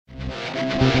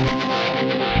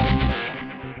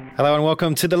Hello and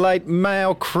welcome to the Late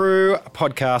Mail Crew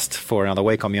podcast for another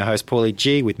week. I'm your host, Paulie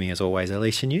G. With me, as always,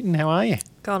 Alicia Newton. How are you?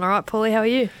 Going all right, Paulie. How are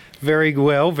you? Very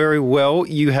well, very well.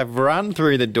 You have run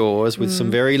through the doors with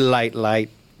some very late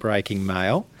breaking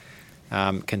mail.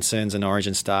 Concerns an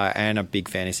Origin star and a big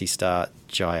fantasy star,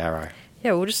 Jai Arrow.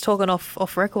 Yeah, we're just talking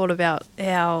off record about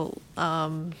how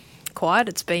quiet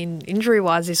it's been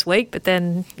injury-wise this week, but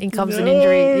then in comes an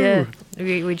injury. Yeah,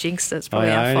 we jinxed it. It's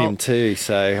probably our fault. I own him too,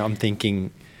 so I'm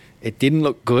thinking it didn't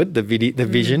look good, the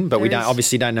vision, but we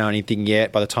obviously don't know anything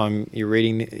yet. By the time you're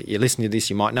listening to this,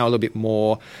 you might know a little bit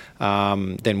more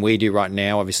than we do right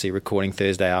now, obviously recording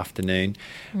Thursday afternoon.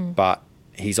 But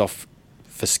he's off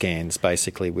for scans,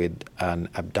 basically, with an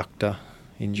abductor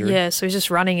injury. Yeah, so he's just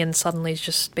running and suddenly he's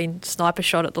just been sniper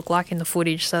shot, it looked like, in the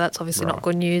footage, so that's obviously not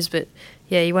good news. But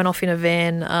yeah, he went off in a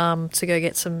van to go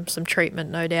get some treatment,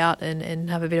 no doubt,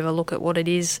 and have a bit of a look at what it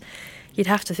is. You'd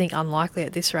have to think unlikely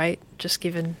at this rate, just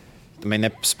given... I mean,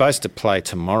 they're supposed to play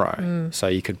tomorrow, so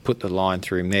you could put the line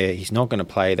through him there. He's not going to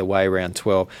play the way round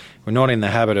 12. We're not in the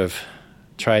habit of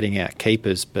trading out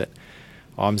keepers, but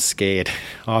I'm scared.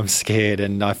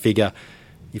 And I figure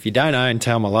if you don't own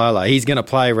Taumalola, he's going to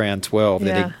play round 12.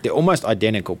 Yeah. They're almost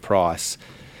identical price.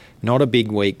 Not a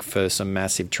big week for some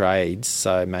massive trades,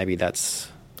 so maybe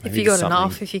that's... If you got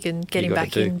enough, if you can get him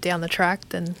back in down the track,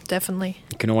 then definitely.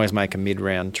 You can always make a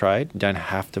mid-round trade. You don't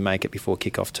have to make it before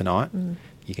kick-off tonight.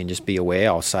 You can just be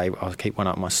aware. I'll keep one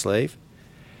up my sleeve.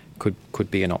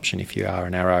 Could be an option if you are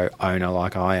an Arrow owner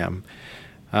like I am.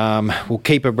 We'll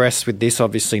keep abreast with this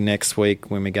obviously next week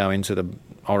when we go into the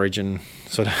Origin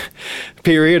sort of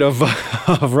period of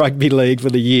rugby league for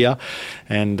the year,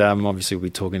 and obviously we'll be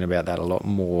talking about that a lot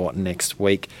more next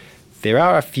week. There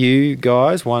are a few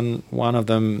guys, one of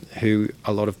them who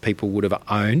a lot of people would have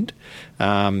owned,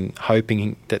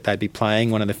 hoping that they'd be playing,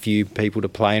 one of the few people to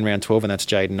play in round 12, and that's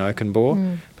Jayden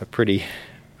Okunbor. But pretty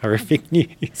horrific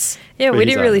news. Yeah, we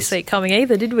didn't really see it coming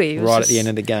either, did we? Right at the end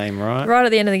of the game, right? Right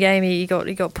at the end of the game, he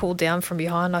got pulled down from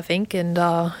behind, I think, and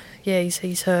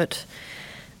he's hurt.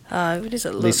 What is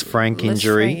it? Lisfranc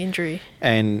injury.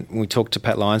 And we talked to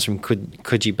Pat Lyons from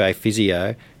Coogee Bay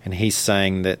Physio, and he's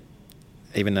saying that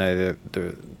even though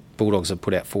the Bulldogs have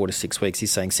put out 4 to 6 weeks,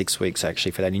 he's saying 6 weeks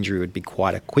actually for that injury would be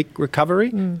quite a quick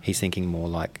recovery. He's thinking more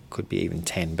like could be even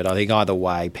 10. But I think either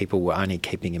way, people were only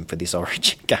keeping him for this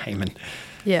Origin game. And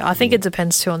yeah, I think it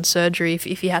depends too on surgery.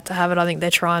 If you had to have it, I think they're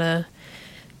trying to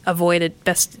avoid it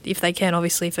best if they can.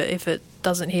 Obviously, if it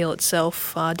doesn't heal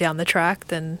itself down the track,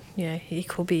 then he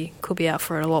could be out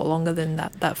for a lot longer than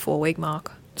that 4-week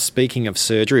mark. Speaking of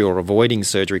surgery or avoiding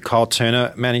surgery, Kyle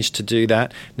Turner managed to do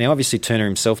that. Now, obviously, Turner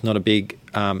himself not a big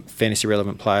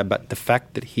fantasy-relevant player, but the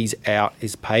fact that he's out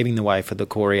is paving the way for the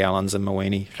Corey Allens and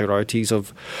Moini Hirotis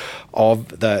of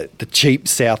the cheap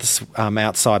Souths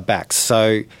outside backs.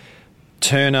 So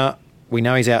Turner, we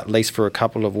know he's out at least for a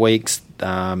couple of weeks.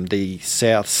 The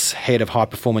South's head of high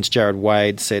performance, Jared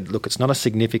Wade, said, look, it's not a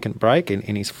significant break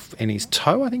in his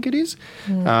toe, I think it is,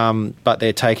 but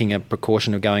they're taking a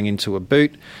precaution of going into a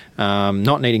boot,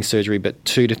 not needing surgery, but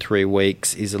 2 to 3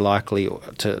 weeks is likely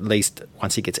to, at least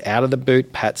once he gets out of the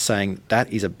boot. Pat's saying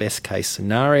that is a best case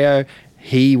scenario.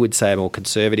 He would say a more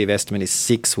conservative estimate is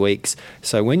 6 weeks.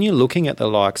 So when you're looking at the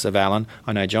likes of Allen,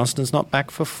 I know Johnston's not back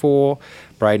for 4.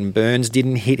 Braden Burns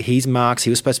didn't hit his marks.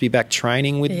 He was supposed to be back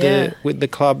training with the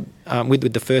club,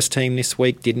 with the first team this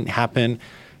week. Didn't happen.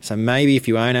 So maybe if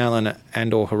you own Allen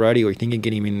and or Hiroti, or you think you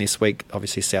get him in this week,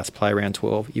 obviously South's play around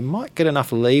 12, you might get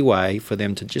enough leeway for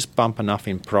them to just bump enough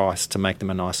in price to make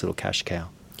them a nice little cash cow.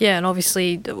 Yeah, and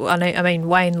obviously, I mean,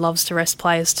 Wayne loves to rest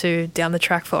players too down the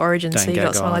track for Origin. So you've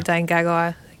got someone like Dane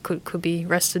Gagai could be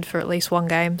rested for at least one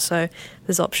game. So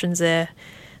there's options there.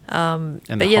 And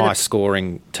the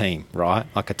high-scoring team, right?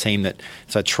 Like a team that...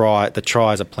 So the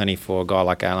tries are plenty for a guy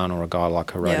like Allen or a guy like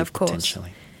Hiroti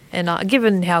potentially. And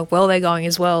given how well they're going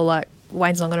as well, like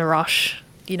Wayne's not going to rush,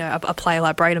 a player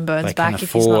like Braden Burns back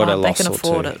if he's not up. They can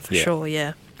afford it for sure,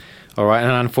 yeah. All right,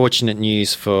 and unfortunate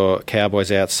news for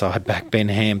Cowboys outside back Ben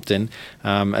Hampton.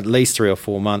 At least 3 or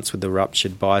 4 months with the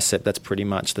ruptured bicep. That's pretty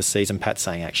much the season. Pat's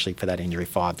saying actually for that injury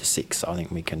 5 to 6. I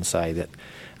think we can say that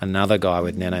another guy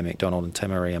with Nano McDonald and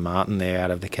Tamaria Martin there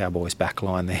out of the Cowboys back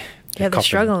line there. Yeah, they're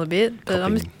struggling a bit, but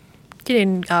I'm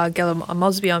getting Gellum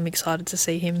Mosby. I'm excited to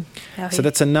see him. So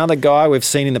that's another guy we've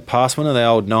seen in the past, one of the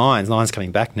old Nines. Nines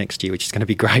coming back next year, which is going to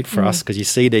be great for us because you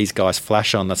see these guys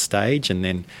flash on the stage and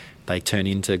then they turn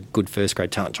into good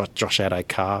first-grade talent. Josh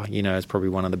Addo-Carr, is probably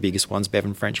one of the biggest ones.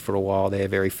 Bevan French for a while there,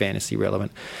 very fantasy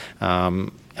relevant.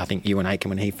 I think Ewan Aiken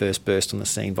when he first burst on the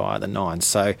scene via the nines.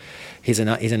 So here's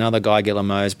another guy, Gilla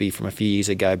Mosby, from a few years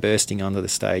ago, bursting onto the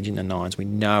stage in the nines. We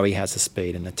know he has the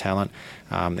speed and the talent.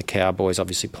 The Cowboys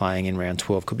obviously playing in round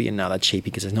 12 could be another cheapie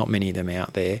because there's not many of them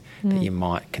out there that you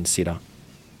might consider.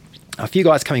 A few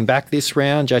guys coming back this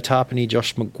round, Joe Tarpany,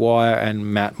 Josh Maguire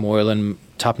and Matt Moylan.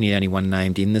 Tarpany only one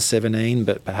named in the 17,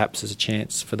 but perhaps there's a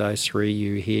chance for those three.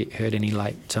 You heard any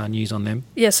late news on them?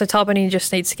 Yeah, so Tarpany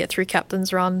just needs to get through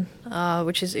captain's run,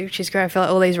 which is great. I feel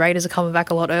like all these Raiders are coming back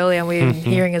a lot earlier, and we're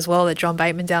hearing as well that John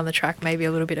Bateman down the track maybe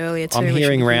a little bit earlier too. I'm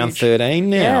hearing round 13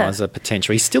 now as a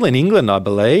potential. He's still in England, I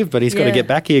believe, but he's got to get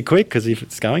back here quick because if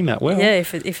it's going that well. Yeah,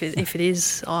 if it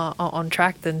is on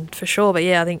track, then for sure. But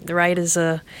yeah, I think the Raiders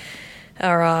are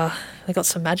they got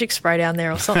some magic spray down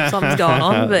there or something's going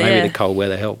on. But maybe the cold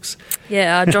weather helps.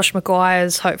 Yeah, Josh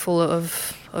Maguire's hopeful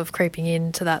of creeping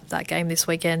into that game this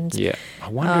weekend. Yeah, I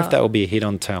wonder if that will be a hit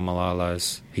on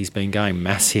Taumalolo's. He's been going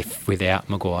massive without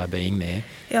Maguire being there.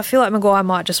 Yeah, I feel like Maguire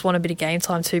might just want a bit of game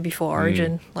time too before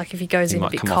Origin. Like if he goes in a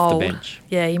bit cold,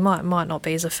 he might not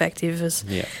be as effective as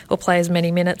or play as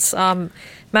many minutes.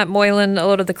 Matt Moylan, a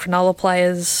lot of the Cronulla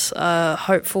players are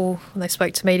hopeful when they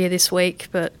spoke to media this week,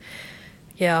 but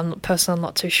yeah, I'm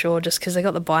not too sure just because they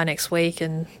got the bye next week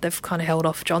and they've kind of held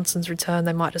off Johnson's return.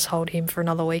 They might just hold him for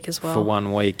another week as well. For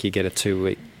 1 week, you get a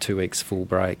 2 weeks full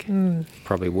break.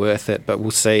 Probably worth it, but we'll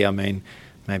see. I mean,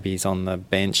 maybe he's on the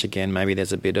bench again. Maybe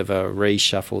there's a bit of a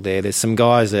reshuffle there. There's some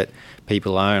guys that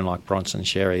people own, like Bronson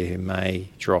Xerri, who may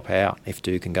drop out if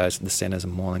Dukin goes to the centres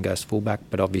and Moylan goes fullback.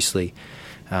 But obviously,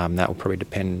 that will probably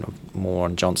depend more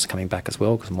on Johnson coming back as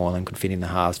well, because Moylan could fit in the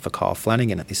halves for Kyle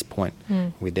Flanagan at this point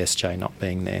with SJ not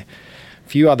being there. A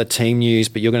few other team news,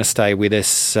 but you're going to stay with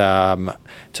us to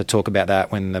talk about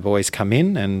that when the boys come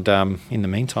in. And in the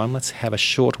meantime, let's have a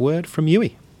short word from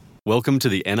Yui. Welcome to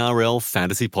the NRL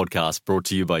Fantasy Podcast, brought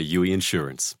to you by Yui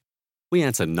Insurance. We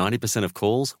answer 90% of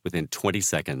calls within 20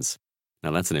 seconds.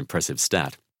 Now that's an impressive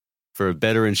stat. For a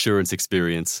better insurance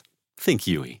experience, think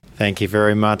Yui. Thank you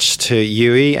very much to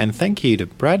Yui, and thank you to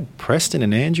Brad Preston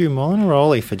and Andrew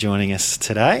Molinaroli for joining us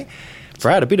today.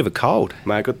 Brad, a bit of a cold.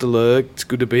 Mate, got the lurk. It's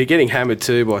good to be getting hammered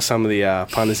too by some of the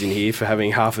punters in here for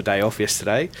having half a day off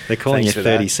yesterday. They're calling you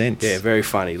 30 cents. Yeah, very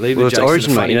funny. It's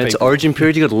Origin, mate. It's Origin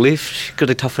period. You got to lift, got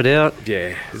to tough it out.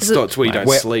 Yeah, it's where you don't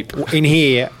sleep. In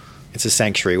here, it's a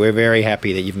sanctuary. We're very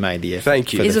happy that you've made the effort.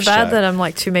 Thank you. Is it bad that I'm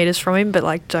like 2 metres from him, but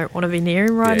like don't want to be near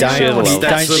him right now?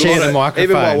 Don't share the microphone.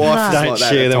 Even my wife don't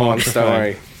share the microphone. Don't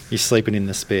worry. You're sleeping in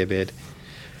the spare bed.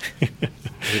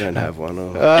 You don't have one.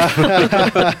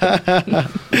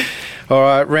 All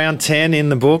right, round 10 in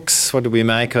the books. What do we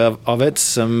make of it?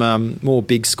 Some more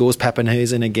big scores.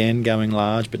 Pappenhuisen again going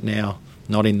large, but now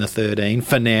not in the 13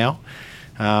 for now.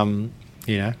 And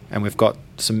we've got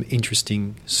some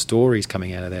interesting stories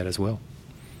coming out of that as well.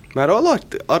 Mate,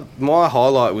 my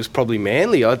highlight was probably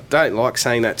Manly. I don't like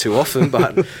saying that too often,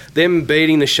 but them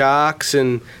beating the Sharks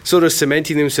and sort of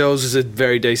cementing themselves as a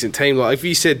very decent team. Like, if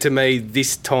you said to me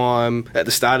this time at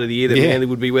the start of the year that Manly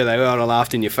would be where they were, I'd have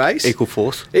laughed in your face. Equal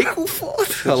force.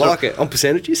 I like it. On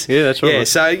percentages. Yeah, that's right. Yeah,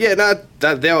 so,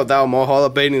 they were my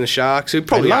highlight, beating the Sharks, who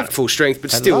probably aren't at full strength,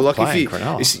 but still, like,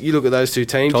 if you look at those two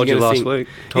teams, you're going to think...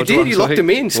 You did, you locked them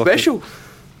in, special.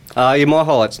 My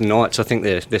highlight's Knights. I think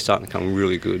they're starting to come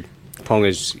really good.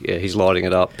 Ponga's, he's lighting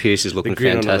it up. Pearce is looking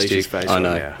fantastic. I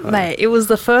know. Mate, it was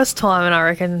the first time in, I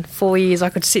reckon, 4 years I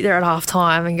could sit there at half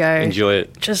time and go... Enjoy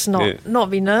it. Just not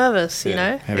be nervous, you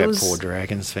know? How about poor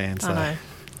Dragons fans, though? I know.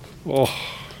 Oh,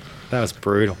 that was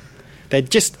brutal.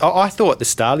 I thought at the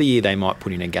start of the year they might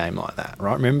put in a game like that,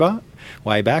 right? Remember?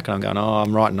 Way back, and I'm going,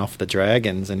 I'm writing off the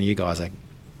Dragons, and you guys are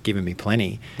giving me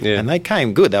plenty. Yeah. And they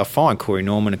came good. They were fine. Corey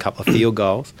Norman, a couple of field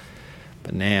goals.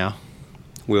 But now...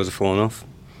 Wheels are falling off.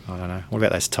 I don't know. What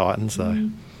about those Titans, though?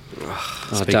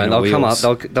 They'll come up.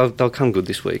 They'll come good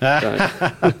this week.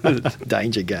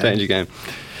 Danger game. Danger game.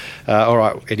 All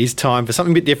right. It is time for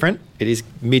something a bit different. It is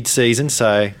mid-season,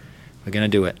 so we're going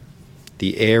to do it.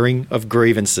 The airing of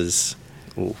grievances.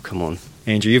 Oh, come on.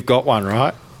 Andrew, you've got one,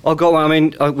 right? I've got one. I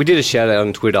mean, we did a shout-out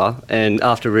on Twitter, and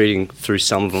after reading through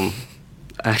some of them,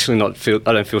 I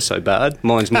don't feel so bad.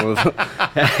 Mine's more of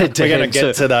a we're going to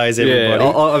get to those, everybody.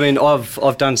 Yeah, I mean,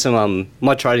 I've done some...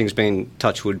 my trading's been,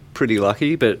 touch wood, pretty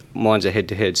lucky, but mine's a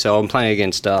head-to-head. So I'm playing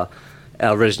against our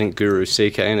resident guru,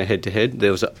 CK, in a head-to-head.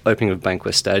 There was an opening of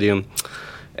Bankwest Stadium,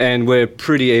 and we're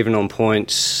pretty even on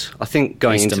points. I think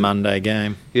going into... the Monday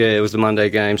game. Yeah, it was the Monday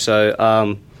game.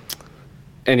 So,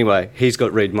 anyway, he's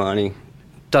got Reed Marnie.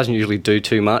 Doesn't usually do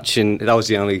too much, and that was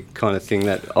the only kind of thing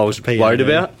that I was worried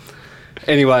about.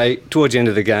 Anyway, towards the end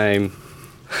of the game,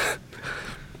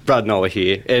 Brad and I were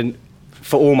here, and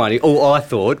for all money, I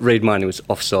thought Reed Money was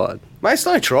offside. Mate, it's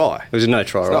no try. It was a no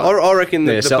try, right? I reckon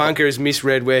the so- bunker has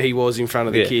misread where he was in front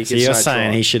of the Yeah. kick. So It's you're no saying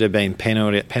try. he should have been Should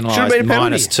have penalised been a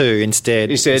penalty. -2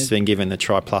 instead. Instead- He's been given the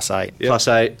try +8. Plus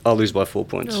 8, I'll lose by 4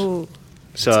 points. Ooh.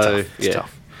 So, It's yeah.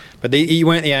 tough. But you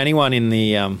weren't the only one in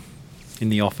the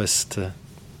office to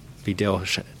be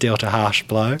dealt a harsh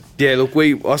blow. Yeah, look,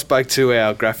 I spoke to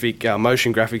our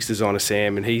motion graphics designer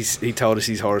Sam, and he told us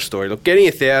his horror story. Look, getting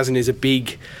 1,000 is a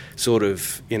big sort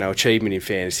of achievement in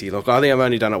fantasy. Look, I think I've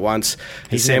only done it once.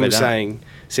 And He's Sam never was done it. saying.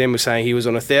 Sam was saying he was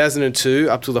on 1,002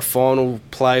 up to the final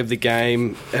play of the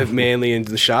game of Manly and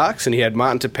the Sharks, and he had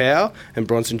Martin Tapau and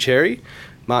Bronson Cherry.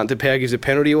 Martin Tapau gives a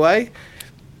penalty away.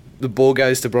 The ball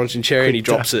goes to Bronson Cherry and he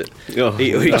drops it. Oh.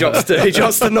 He drops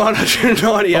to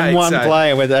 998. On one so-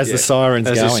 player as yeah. the siren's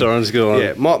As going. the sirens go on.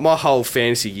 Yeah, my whole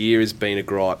fantasy year has been a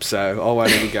gripe, so I won't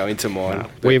even go into mine.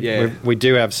 But We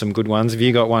do have some good ones. Have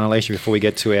you got one, Alicia, before we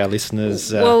get to our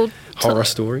listeners' horror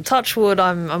stories? Touch wood,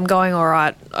 I'm going all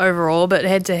right overall, but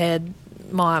head to head,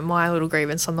 my little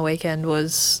grievance on the weekend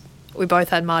was we both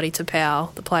had Marty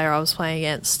Tapau, the player I was playing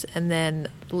against, and then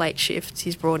late shift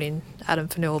he's brought in Adam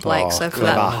Fanua-Blake. Oh, so for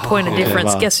clever. that point of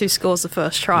difference, Clever. guess who scores the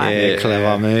first try? Yeah,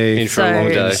 clever move. In for a long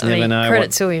day. Just never know credit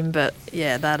what- to him, but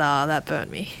yeah, that burnt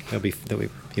me.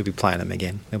 He'll be playing them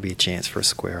again. There'll be a chance for a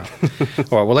square up.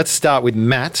 All right, well, let's start with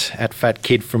Matt at Fat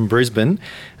Kid from Brisbane.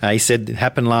 He said it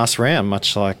happened last round,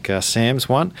 much like Sam's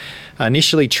one.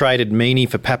 Initially traded Meaney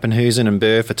for Pappenhuisen and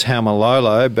Burr for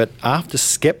Taumalolo, but after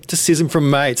scepticism from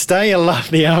mates, don't you love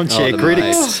the armchair the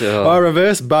critics? mates, oh. I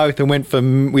reversed both and went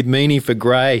with Meaney for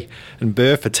Gray and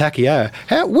Burr for Takio.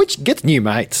 Which gets new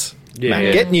mates? Yeah.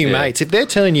 Mate, get new Yeah. mates. If they're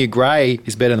telling you Gray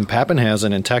is better than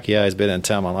Pappenhausen and Takio is better than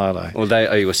Taumalolo, Well, they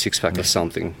owe you a six-pack of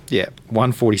something. yeah,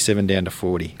 147 down to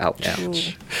 40.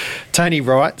 Ouch. Tony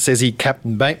Wright says he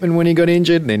captained Bateman when he got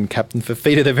injured, then captained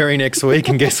Fafita the very next week,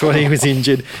 and guess what? He was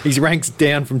injured. His rank's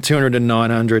down from 200 to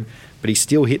 900, but he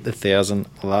still hit the 1,000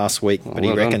 last week. But he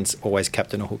well done. reckons always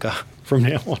captain a hooker from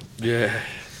now on. Yeah.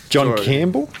 John Sorry.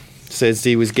 Campbell says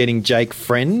he was getting Jake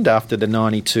Friend after the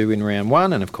 92 in round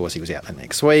one, and of course he was out the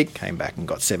next week, came back and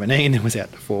got 17, then was out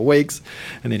for 4 weeks,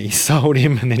 and then he sold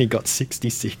him, and then he got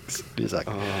 66. He's like,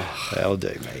 that'll do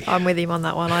me. I'm with him on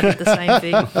that one. I did the same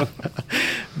thing.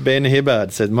 Ben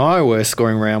Hibbard said, my worst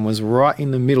scoring round was right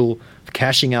in the middle of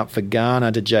cashing up for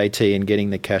Garner to JT and getting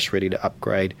the cash ready to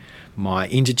upgrade my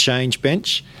interchange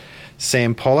bench.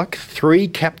 Sam Pollock, 3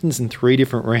 captains in 3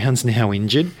 different rounds now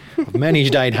injured. I've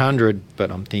managed 800, but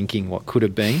I'm thinking what could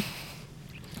have been.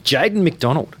 Jaden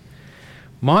McDonald,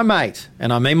 my mate,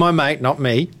 and I mean my mate, not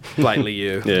me, Blatantly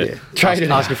you. Yeah. traded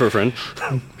Asking for a friend.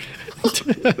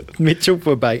 Mitchell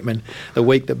for Bateman the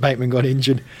week that Bateman got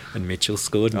injured, and Mitchell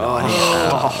scored 90.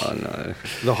 Oh, no.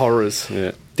 The horrors.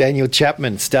 Yeah. Daniel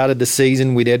Chapman started the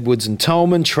season with Edwards and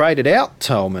Tolman, traded out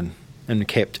Tolman and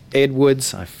kept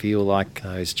Edwards. I feel like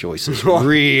those choices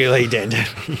really dented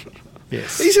me.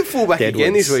 Yes. He's a fullback Edwards.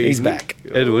 again this week. He's isn't he? back.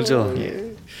 Edwards, Yeah.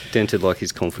 dented like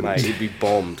his confidence. Mate, he'd be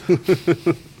bombed. Be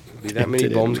that many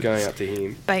Dented bombs Edwards. going up to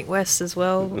him. Bank West as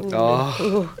well. Ooh. Oh.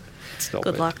 Ooh. Stop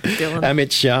Good it. luck, Dylan. Amit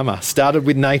Sharma started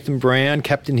with Nathan Brown,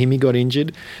 captained him, he got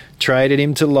injured. Traded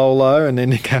him to Lolo, and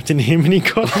then captained him, and he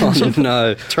got injured. Oh,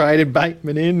 no. Traded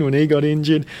Bateman in when he got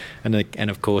injured, and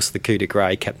of course the coup de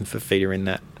grace, captain Fafita in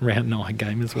that round 9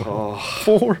 game as well.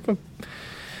 4 of them.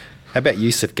 How about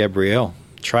Yusuf Gabriel?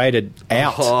 Traded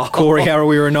out Corey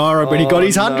Harawira-Naira, but he got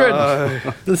his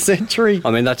 100. The century. I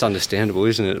mean, that's understandable,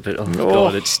 isn't it? But,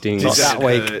 God, it stings. Not that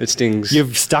week. It stings.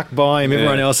 You've stuck by him.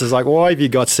 Everyone Yeah. else is like, why have you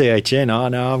got CHN? Oh,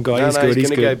 no, I've got No, he's no, good. he's He's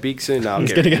going to good. go big soon. No, I'm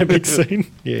He's going to go big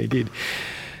soon. Yeah, he did.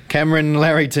 Cameron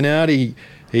Larry Tenardi,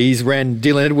 he's ran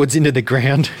Dylan Edwards into the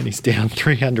ground and he's down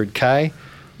 300k.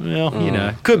 Well, you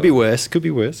know, could be worse. Could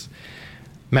be worse.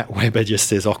 Matt Webber just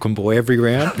says Ockenboy every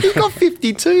round. He got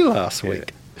 52 last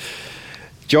week.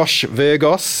 Josh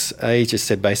Vergos, he just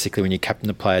said basically when you captain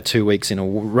a player 2 weeks in a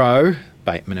row,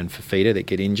 Bateman and Fafita that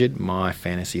get injured, my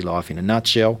fantasy life in a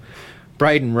nutshell.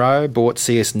 Braden Rowe bought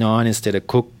CS9 instead of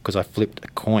Cook because I flipped a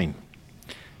coin.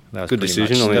 That was Good pretty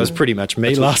decision. much- I mean, that was pretty much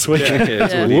me last week. Yeah,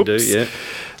 that's what you do, Whoops.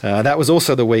 yeah. That was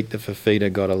also the week that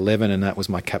Fafita got 11, and that was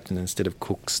my captain instead of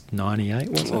Cook's 98,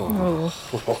 was it? Oh.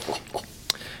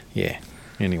 Yeah.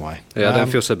 Anyway. Yeah, I don't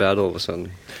feel so bad all of a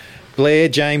sudden. Blair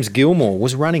James Gilmore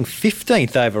was running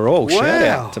 15th overall. Shout Wow.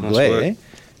 out to Nice Blair. work.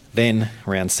 Then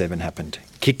round 7 happened.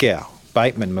 Kickout,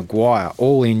 Bateman, Maguire,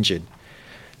 all injured.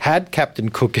 Had Captain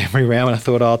Cook every round, and I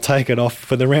thought I'll take it off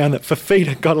for the round that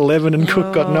Fafita got 11 and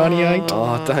Cook got 98.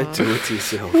 Oh, don't do it to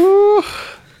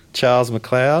yourself. Charles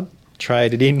McLeod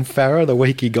traded in Farah the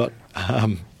week he got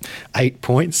 8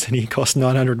 points, and he cost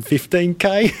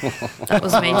 915k. That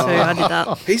was me too. I did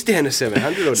that. He's down to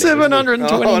 700 or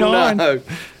 729. Oh, no.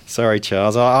 Sorry,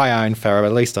 Charles. I own Farah, but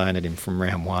at least I owned him from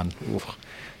round one. Oof.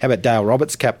 How about Dale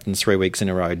Roberts, captain 3 weeks in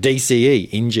a row? DCE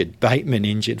injured, Bateman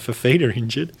injured, Fafita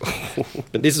injured.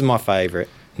 But this is my favourite.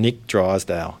 Nick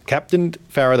Drysdale. Captained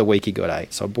Farah the week he got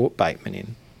 8, so I brought Bateman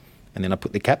in. And then I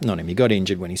put the captain on him. He got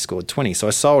injured when he scored 20, so I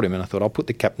sold him and I thought I'll put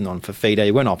the captain on Fafita.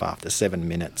 He went off after 7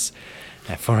 minutes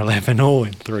for 11 all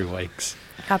in 3 weeks.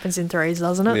 Happens in threes,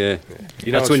 doesn't it? Yeah.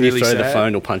 You know That's what's when you really throw the sad?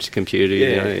 phone or punch the computer.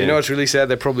 You know what's really sad?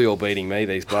 They're probably all beating me,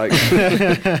 these blokes.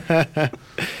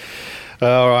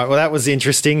 All right, well, that was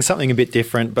interesting, something a bit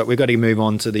different, but we've got to move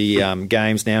on to the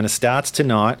games now. And it starts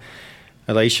tonight.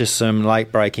 Alicia, some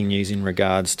late-breaking news in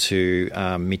regards to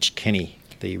Mitch Kenny,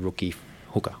 the rookie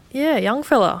hooker. Yeah, young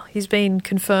fella. He's been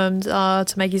confirmed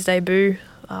to make his debut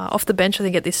off the bench. I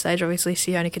think at this stage, obviously,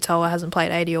 Sione Katoa hasn't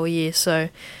played 80 all year, so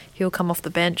he'll come off the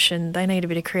bench, and they need a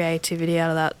bit of creativity out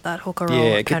of that hooker role.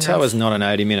 Yeah, Katoa's not an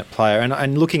 80-minute player,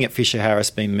 and looking at Fisher Harris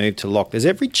being moved to lock, there's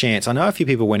every chance. I know a few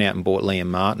people went out and bought Liam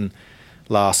Martin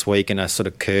last week and are sort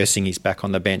of cursing he's back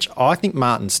on the bench. I think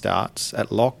Martin starts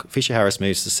at lock. Fisher Harris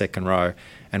moves to second row,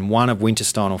 and one of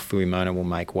Winterstein or Fuimona will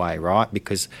make way, right?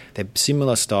 Because they're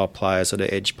similar style players, sort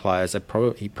of edge players.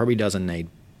 He probably doesn't need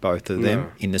both of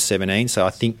them in the 17. So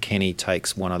I think Kenny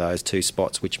takes one of those 2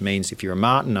 spots, which means if you're a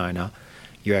Martin owner,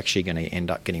 you're actually going to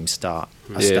end up getting a start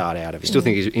out of him. Still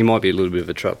think he might be a little bit of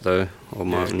a trap though, or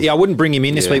Martin. Yeah, I wouldn't bring him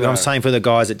in this week, but no. I'm saying for the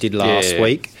guys that did last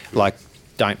week, like,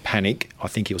 don't panic. I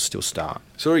think he'll still start.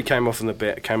 So he came off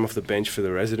the bench for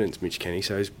the residents, Mitch Kenny,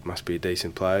 so he must be a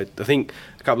decent player. I think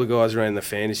a couple of guys around the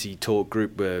fantasy talk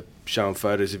group were showing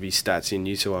photos of his stats in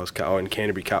New South Wales Cup, or in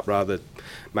Canterbury Cup rather,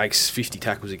 makes 50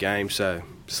 tackles a game, so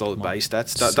solid base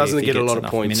stats. Doesn't get a lot of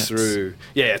points through.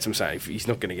 Yeah, that's what I'm saying. He's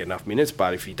not going to get enough minutes,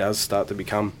 but if he does start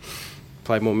to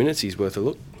play more minutes, he's worth a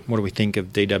look. What do we think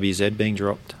of DWZ being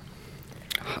dropped?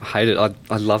 I hate it.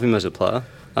 I love him as a player.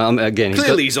 Again,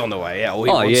 He's on the way out.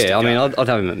 I'd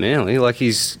have him at Manly. Like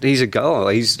he's a goal.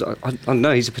 I don't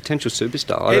know. He's a potential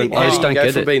superstar. I just don't get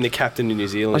it. For being the captain in New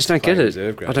Zealand, I just don't get it.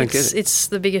 I don't get it. It's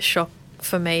the biggest shock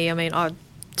for me. I mean, I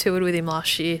toured with him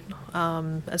last year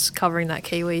as covering that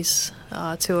Kiwis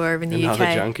tour over in the Another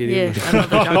UK. junket,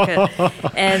 Another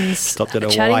junket. And Stopped it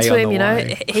chatting away to on him, the you know,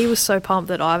 way. he was so pumped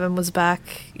that Ivan was back.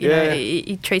 You know,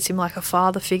 he treats him like a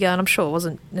father figure, and I'm sure it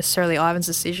wasn't necessarily Ivan's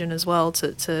decision as well to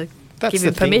That's give the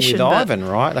him thing permission. with Ivan,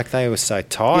 right? Like they were so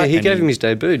tight. Yeah, he and gave him his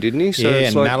debut, didn't he? So yeah, it's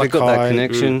and like Malachi they got that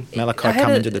connection. Malachi I had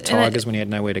coming it- to the and Tigers when he had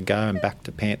nowhere to go, and back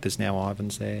to Panthers. Now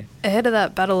Ivan's there. Ahead of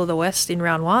that Battle of the West in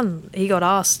round 1, he got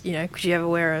asked, you know, could you ever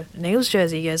wear a Neils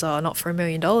jersey? He goes, oh, not for $1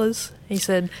 million. He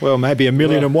said, Well, maybe $1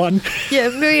 million and one. yeah,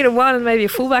 $1 million and one, and maybe a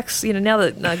fullback's, you know, now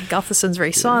that Gutherson's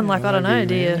re-signed, like, I don't know,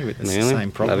 do you? It's the Really? same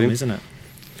Love problem, him. isn't it?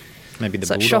 Maybe the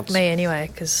So it Bulldogs. shocked me anyway,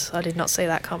 because I did not see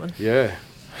that coming. Yeah.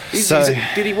 So-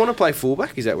 Did he want to play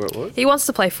fullback? Is that where it was? He wants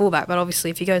to play fullback, but obviously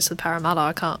if he goes to the Parramatta,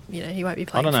 I can't, you know, he won't be I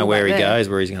playing don't know where he fullback there. goes,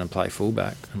 where he's going to play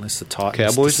fullback, unless the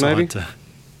Titans Cowboys, decide maybe? to.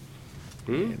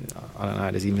 I don't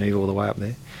know. Does he move all the way up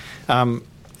there? Are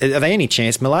there any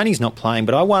chance? Maloney's not playing,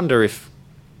 but I wonder if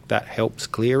that helps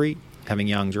Cleary having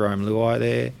young Jerome Luai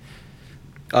there.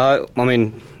 I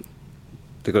mean,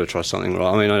 they've got to try something,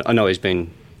 right? I mean, I know he's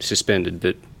been suspended,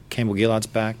 but Campbell Gillard's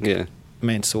back. yeah.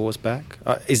 Mansour's back.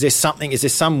 Is there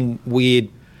some weird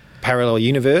parallel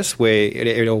universe where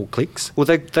it all clicks? Well,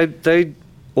 they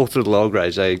all through the lower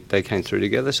grades, they came through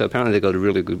together, so apparently they got a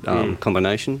really good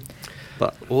combination.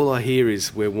 But All I hear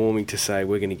is we're warming to say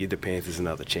we're going to give the Panthers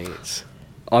another chance.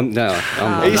 Are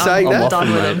you saying that?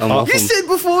 done with him. I'm You said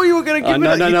before you were going to give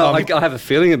no. I have a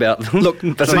feeling about them. Look,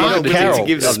 That's Spud what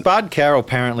Carroll, Carroll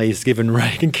apparently has given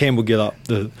Reagan Campbell Gillard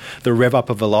the rev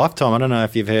up of a lifetime. I don't know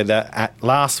if you've heard that.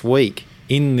 Last week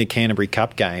in the Canterbury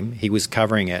Cup game, he was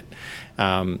covering it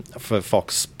for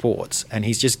Fox Sports, and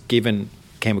he's just given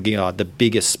Campbell Gillard the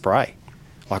biggest spray.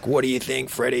 Like, what do you think,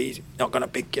 Freddie's not going to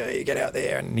pick you? You get out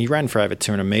there. And he ran for over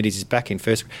 200 metres. He's back in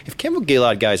first. If Campbell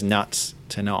Gillard goes nuts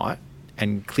tonight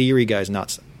and Cleary goes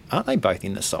nuts, aren't they both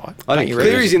in the side? I think Don't you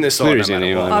reckon? Cleary's in the side. Cleary's no in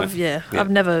matter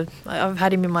anyway. what. I've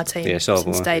had him in my team Yeah, so have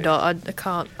since I. day dot.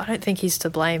 I don't think he's to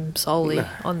blame solely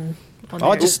on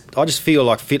I just feel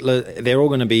like Fittler, they're all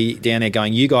going to be down there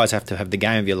going, you guys have to have the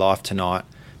game of your life tonight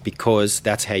because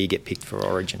that's how you get picked for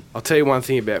Origin. I'll tell you one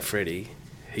thing about Freddie.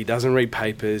 He doesn't read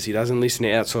papers. He doesn't listen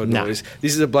to outside No. noise.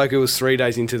 This is a bloke who was 3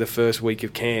 days into the first week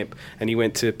of camp, and he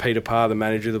went to Peter Parr, the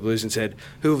manager of the Blues, and said,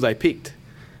 "Who have they picked?"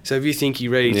 So if you think he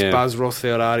reads Yeah. Buzz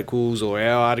Rothfeld articles or our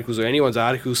articles or anyone's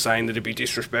articles saying that it'd be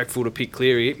disrespectful to pick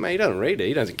Cleary, mate, he doesn't read it.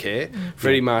 He doesn't care.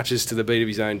 Freddie marches to the beat of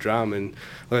his own drum. And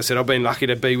like I said, I've been lucky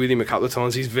to be with him a couple of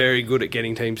times. He's very good at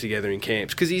getting teams together in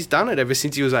camps because he's done it ever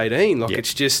since he was 18. Like,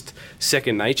 it's just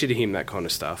second nature to him, that kind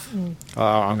of stuff. Oh,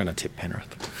 I'm going to tip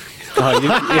Penrith.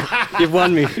 You've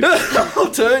won me.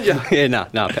 I'll turn you. Yeah,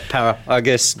 no, Para. I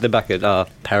guess they're back at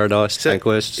Paradise,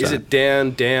 Bankwest. Is it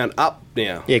down, down, up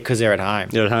now? Yeah, because they're at home.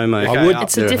 You're at home, mate. I would-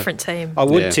 It's a different team. I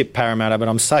would Yeah. tip Parramatta, but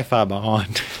I'm so far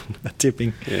behind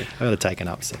tipping. Yeah. I've got to take an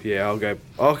upset. Yeah, I'll go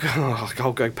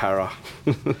Para.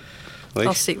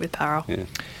 I'll stick with Para. Yeah.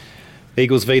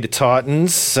 Eagles v the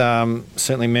Titans.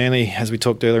 Certainly Manly, as we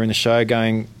talked earlier in the show,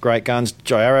 going great guns.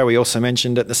 Jai Arrow, we also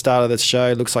mentioned at the start of the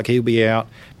show, looks like he'll be out.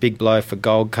 Big blow for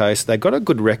Gold Coast. They've got a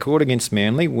good record against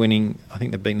Manly, winning, I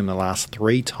think they've beaten them the last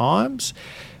 3 times.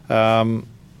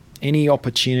 Any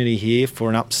opportunity here for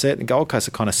an upset? The Gold Coast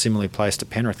are kind of similarly placed to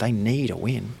Penrith. They need a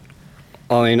win.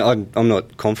 I mean, I'm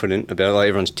not confident about it. Like,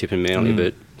 everyone's tipping Manly,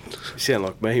 but... You sound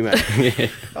like me, mate.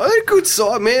 Oh, they're a good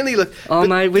side, Manly. Look, Oh,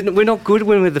 mate, we're not good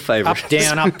when we're the favourites. Up,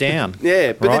 down, up, down.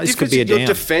 yeah, but Right, the this could difference be a is your down.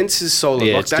 defence is solid.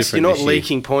 Yeah, like it's that's you're different not this year.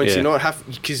 leaking points. Yeah. You're not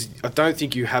because I don't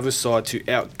think you have a side to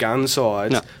outgun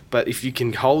sides. No. But if you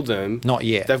can hold them, Not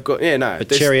yet. They've got no. But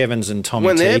there's- Cherry Evans and Tommy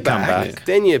when T they're come back, back.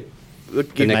 then you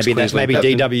look. The next Maybe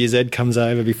Queensland DWZ comes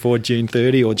over before June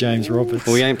 30 or James Roberts.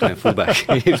 Well, we ain't playing fullback.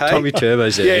 If Tommy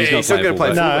Turbo's there, Yeah, he's not gonna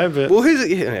playing play fullback. No, but well, who's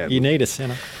it? Yeah, you need a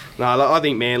centre. no, like, I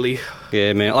think Manly.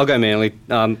 Yeah, man, I'll go Manly.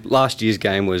 Last year's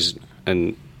game was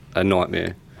a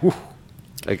nightmare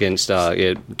against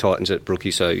Titans at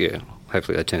Brookie, so yeah,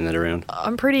 hopefully they turn that around.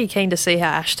 I'm pretty keen to see how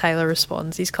Ash Taylor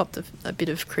responds. He's copped a bit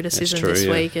of criticism That's true, this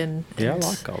yeah. week, and Yeah, I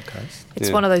like Gold Coast. it's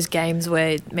Yeah. one of those games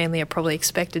where Manly are probably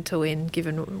expected to win,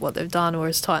 given what they've done,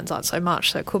 whereas Titans aren't so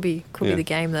much. So it could be Yeah. the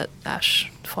game that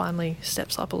Ash finally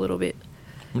steps up a little bit.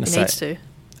 I'm He gonna needs to.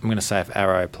 I'm going to say if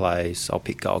Arrow plays, I'll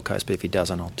pick Gold Coast, but if he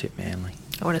doesn't, I'll tip Manly.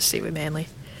 I want to stick with Manly.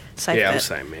 Safe Yeah, I'm bet.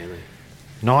 saying Manly.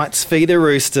 Knights v the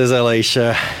Roosters,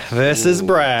 Alicia, versus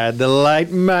Brad. The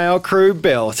late male crew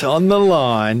belt on the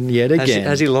line yet again.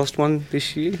 Has he lost one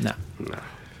this year? No.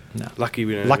 No. Lucky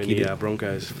we don't Lucky have any to-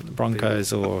 Broncos.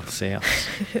 Broncos or South.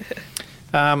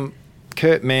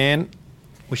 Kurt Mann.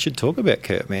 We should talk about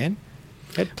Kurt Mann.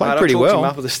 He played Mate, pretty I talked him well.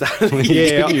 up at the start of the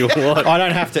year. Yeah, I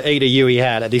don't have to eat a Yui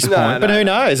hat at this No, point. But no, who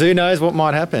no. knows? Who knows what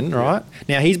might happen, right?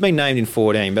 Now, he's been named in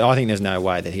 14, but I think there's no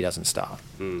way that he doesn't start.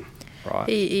 Right?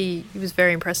 He was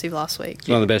very impressive last week. It's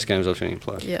one of the best games I've seen him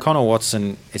play. Yeah. Connor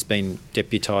Watson has been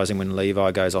deputising when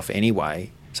Levi goes off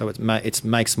anyway, so it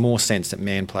makes more sense that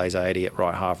Mann plays 80 at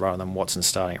right half rather than Watson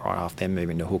starting at right half, then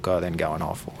moving to hooker, then going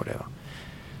off or whatever.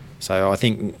 So I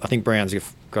think Brown's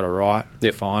got it right.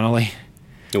 Yep. Finally.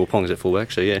 Well, Pong's at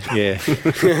fullback, so yeah. Yeah.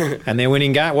 And they're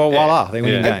winning games. Well, voila, they're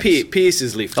winning Yeah. And games. Pierce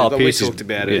has lifted. Oh, Like Pearce we is- talked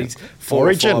about it. yeah. He's 4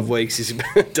 Origin. or 5 weeks. He's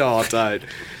don't.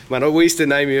 Man, we used to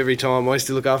name him every time. I used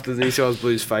to look after the New South Wales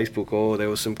Blues Facebook. Oh, there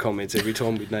were some comments every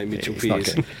time we'd name Mitchell he's not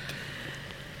Pearce. good.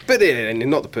 But yeah, and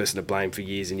not the person to blame for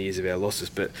years and years of our losses.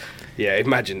 But yeah,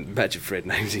 imagine Fred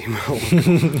names him.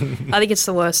 I think it's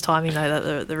the worst timing, though,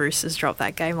 that the Roosters dropped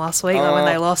that game last week. Like when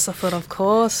they lost, I thought, of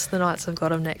course, the Knights have got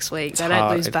them next week. They don't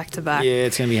hard. lose back-to-back. Yeah,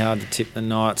 it's going to be hard to tip the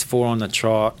Knights. 4 on the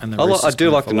trot, and the I Roosters do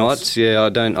going like for the loss. Knights. Yeah, I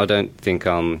don't think.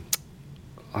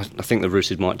 I think the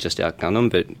Roosters might just outgun them,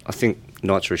 but I think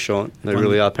Knights are a shot. They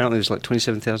really are. Apparently, there's like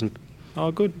 27,000 Oh,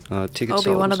 good. tickets. I'll be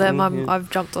sold one or of them. something, yeah. I've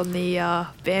jumped on the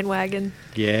bandwagon.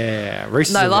 Yeah,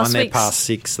 Roosters No, have last won their week's- past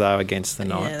 6 though against the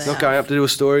Yeah, Knights. they Not going up to do a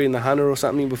story in the Hunter or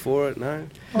something before it. No.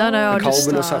 No, I'll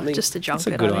Colburn or something? just a junk That's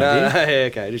a it. good I idea. think. No, yeah,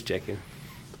 okay, just checking.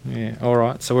 Yeah, all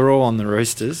right. So we're all on the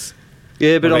Roosters.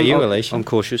 Yeah, but What I'm, about you, I'm, Alicia? I'm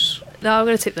cautious. No, I'm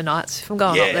going to tip the Knights. If I'm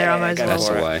going up there, I might as go well. That's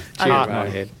for the it. way. Heart in Ray. my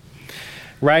head.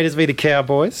 Raiders v the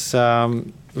Cowboys.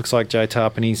 Looks like Joe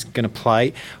Tarpany's going to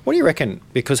play. What do you reckon?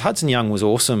 Because Hudson Young was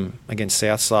awesome against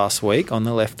Souths last week on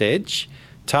the left edge.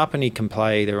 Tarpany can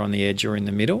play either on the edge or in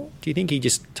the middle. Do you think he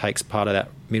just takes part of that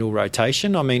middle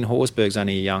rotation? I mean, Horsburgh's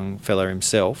only a young fella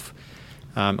himself.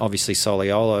 Obviously,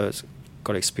 Soliolo's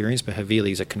got experience, but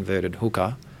Havili's a converted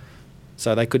hooker.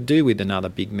 So they could do with another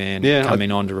big man coming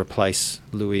on to replace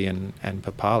Louis and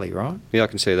Papali, right? Yeah, I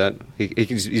can see that.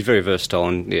 He's very versatile,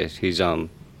 and yeah,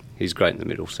 he's great in the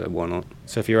middle. So why not?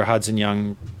 So if you're a Hudson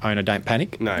Young owner, don't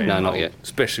panic. No, not yet.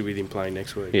 Especially with him playing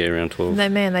next week. Yeah, around 12. And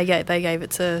then, man, they gave it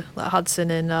to like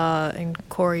Hudson and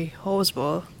Corey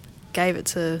Horsburgh. Gave it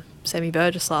to Sammy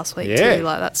Burgess last week Yeah. too.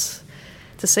 Like that's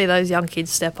to see those young kids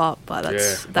step up. Like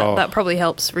that's Oh. that probably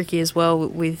helps Ricky as well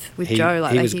with Joe.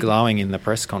 Like he they was can- glowing in the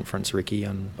press conference, Ricky,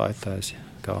 on both those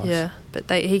guys. Yeah, but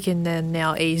he can then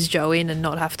now ease Joe in and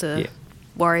not have to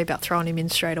worry about throwing him in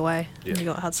straight away. Yeah. And you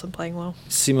got Hudson playing well.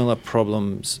 Similar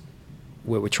problems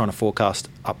where we're trying to forecast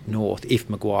up north. If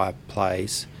Maguire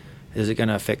plays, is it going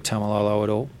to affect Tamalolo at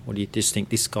all? Or do you just think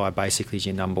this guy basically is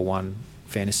your number one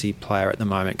fantasy player at the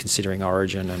moment, considering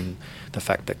Origin and the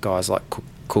fact that guys like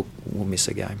Cook will miss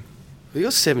a game? He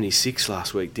got 76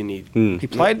 last week, didn't he? He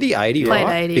played the 80, Played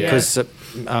right? 80, because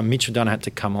Mitchell Dunn had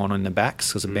to come on in the backs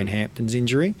because of Ben Hampton's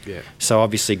injury. Yeah. So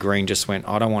obviously Green just went,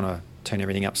 I don't want to turn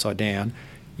everything upside down.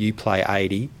 You play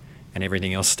 80 and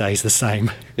everything else stays the same.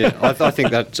 Yeah, I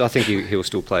think he'll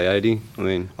still play 80. I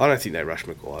mean, I don't think they rush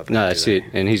Maguire. no, that's it.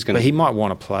 And he's going But he might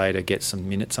want to play to get some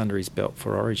minutes under his belt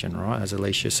for Origin, right? As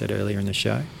Alicia said earlier in the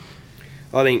show.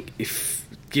 I think if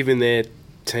given their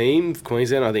team,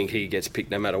 Queensland, I think he gets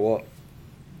picked no matter what.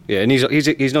 Yeah, and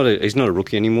he's not a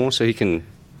rookie anymore, so he can,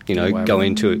 Wow. go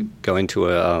into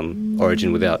a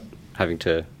Origin without having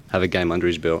to have a game under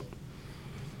his belt.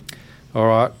 All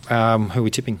right, who are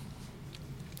we tipping?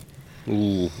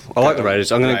 Ooh, I like the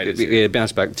Raiders. I'm going Raiders, to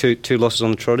bounce back. Two losses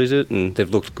on the trot, is it? And they've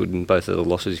looked good in both of the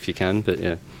losses if you can. But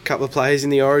yeah, Couple of players in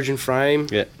the Origin frame.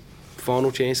 yeah.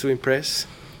 Final chance to impress.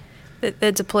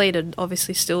 They're depleted,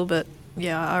 obviously, still, but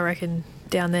yeah, I reckon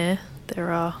down there,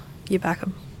 you back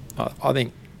them. I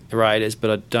think the Raiders, but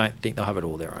I don't think they'll have it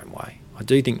all their own way. I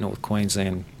do think North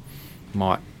Queensland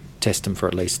might test them for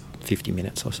at least 50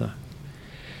 minutes or so.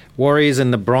 Warriors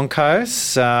and the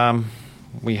Broncos.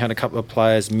 We had a couple of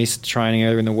players missed training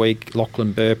earlier in the week.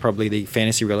 Lachlan Burr, probably the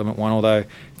fantasy relevant one, although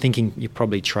thinking you're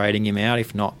probably trading him out,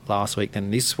 if not last week, then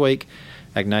this week.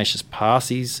 Ignatius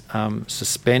Parsi's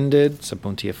suspended. So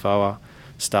Bunty Afoa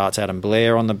starts. Adam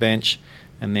Blair on the bench.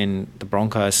 And then the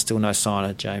Broncos, still no sign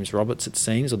of James Roberts, it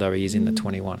seems, although he is in the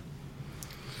 21.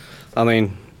 I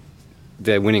mean,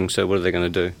 they're winning, so what are they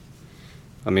going to do?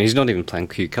 I mean, he's not even playing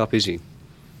Q Cup, is he?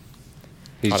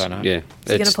 I don't know. Yeah,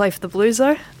 Is he going to play for the Blues,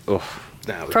 though? Oh,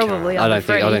 No, we Probably. can't. I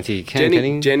don't think he can. Can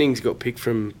he? Jennings got picked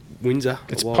from Windsor.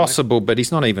 It's a while possible, but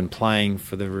he's not even playing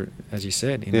for the, as you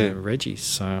said, in Yeah. the Reggies.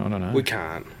 So I don't know. back. We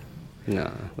can't.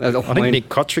 No, I think Nick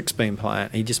Kotrick's been playing.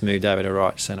 He just moved over to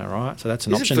right centre, right? So that's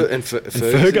an Is it option. Ferguson's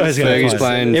Fergo's going Fergie's to play.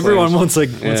 playing. Everyone wants a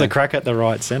Yeah. crack at the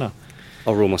right centre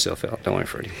I'll rule myself out. Don't worry,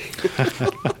 Freddie.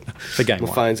 for game My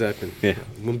one. phone's open. Yeah.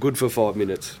 I'm good for 5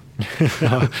 minutes.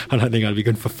 I don't think I'd be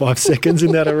good for 5 seconds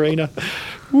in that arena.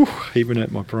 Whew, even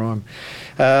at my prime.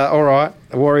 All right,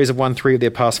 the Warriors have won 3 of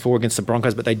their past 4 against the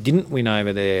Broncos, but they didn't win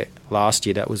over there last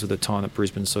year. That was at the time that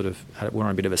Brisbane sort of were on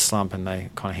a bit of a slump, and they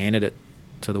kind of handed it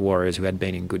to the Warriors, who had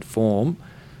been in good form.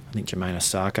 I think Jermaine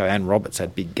Osako and Roberts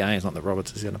had big games. Not that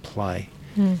Roberts is going to play.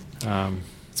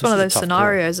 It's one of those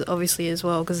scenarios, obviously, as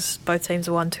well, because both teams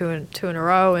have won two in a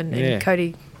row, and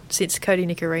since Cody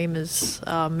Nikorima's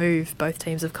move, both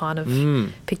teams have kind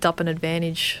of picked up an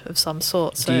advantage of some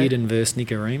sort. So Dearden versus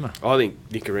Nikorima. I think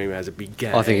Nikorima has a big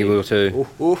game. I think he will too.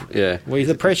 Yeah. Well,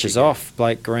 the pressure's off.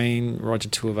 Blake Green, Roger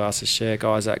Tuivasa-Sheck,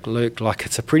 Isaac Luke. Like,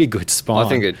 it's a pretty good spine. I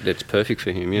think it's perfect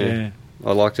for him. Yeah.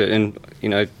 I liked it, and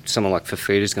someone like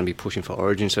Fafita's going to be pushing for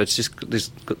Origin, so it's just there's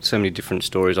got so many different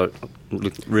stories. I'm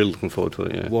really looking forward to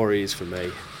it. Yeah. Warriors for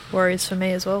me. Warriors for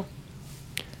me as well.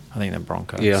 I think the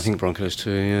Broncos. Yeah, I think Broncos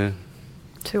too. Yeah.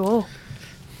 2-2.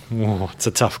 Oh, it's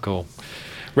a tough call.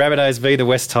 Rabbitohs v the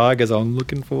West Tigers. I'm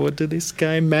looking forward to this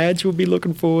game. Madge will be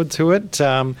looking forward to it.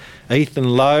 Ethan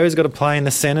Lowe's got to play in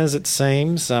the centres, it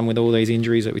seems, with all these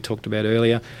injuries that we talked about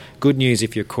earlier. Good news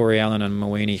if you're Corey Allen and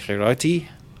Moini Hiroti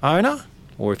owner,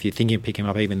 or if you're thinking of picking him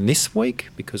up even this week,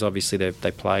 because obviously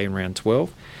they play in round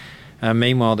 12.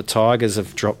 Meanwhile, the Tigers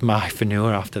have dropped Mai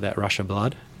Fanua after that rush of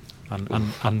blood.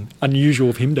 Unusual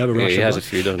of him to have a rush of blood. He has a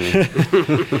few,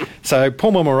 doesn't he? So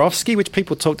Paul Momirovski, which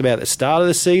people talked about at the start of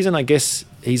the season, I guess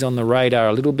he's on the radar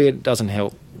a little bit. Doesn't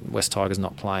help West Tigers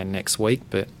not playing next week,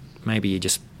 but maybe you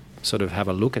just sort of have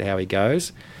a look at how he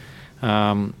goes.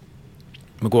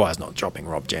 Maguire's not dropping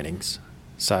Rob Jennings,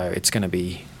 so it's going to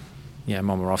be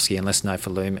Momirovski unless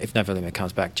Nofaluma. If Nofaluma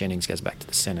comes back, Jennings goes back to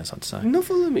the centres, I'd say.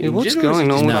 Nofaluma. What's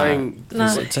going on? No,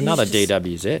 It's another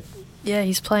DWZ. Yeah,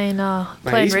 he's playing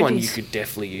Mate, he's one you Reggies. could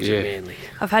definitely use Yeah. at Manly.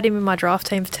 I've had him in my draft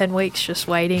team for 10 weeks, just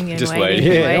waiting and Just waiting. waiting.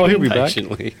 And Yeah, waiting. he'll be back.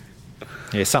 Patiently.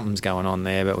 Yeah, something's going on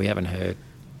there, but we haven't heard.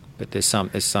 But there's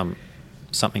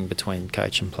something between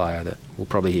coach and player that we'll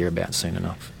probably hear about soon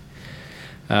enough.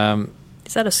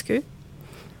 Is that a scoop?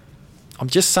 I'm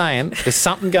just saying there's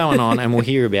something going on, and we'll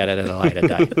hear about it at a later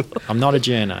date. I'm not a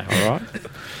journo, all right?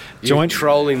 You're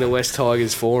trolling the West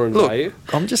Tigers forums, are you?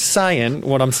 I'm just saying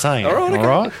what I'm saying, All right, okay. all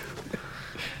right?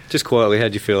 Just quietly,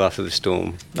 how'd you feel after the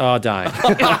storm? Oh, don't.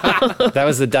 That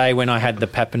was the day when I had the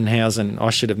Pappenhausen. I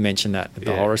should have mentioned that,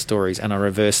 the horror stories, and I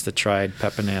reversed the trade,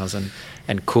 Pappenhausen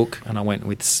and Cook, and I went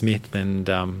with Smith and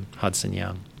Hudson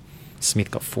Young. Smith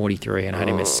got 43 and I had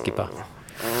him as skipper.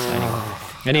 So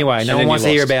anyway, no one wants to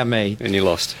hear about me. And you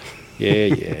lost.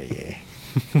 Yeah.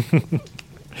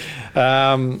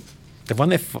 They've won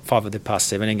their 5 of their past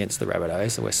 7 against the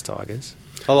Rabbitohs, the West Tigers.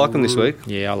 I like them this week.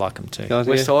 Yeah, I like them too.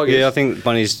 West Tigers? Yeah, I think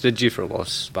Bunnies are due for a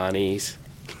loss. Bunnies.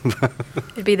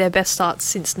 It'd be their best start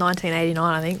since 1989,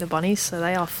 I think, the Bunnies. So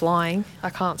they are flying. I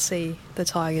can't see the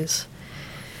Tigers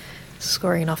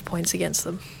scoring enough points against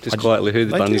them. Just quietly, who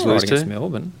the They Bunnies did all right lose against to?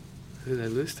 Melbourne. Who they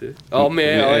lose to? Oh,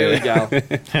 man. Here we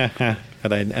go.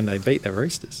 And they beat the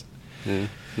Roosters. Yeah,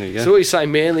 there you go. So what are you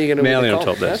saying? Manly are going to win Manly the on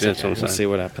comp? top, that's what I'm We'll saying. see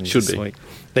what happens Should this be. week.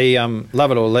 The love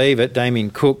it or leave it,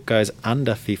 Damien Cook goes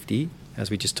under 50,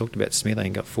 as we just talked about. Smith, I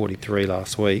think, got 43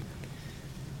 last week.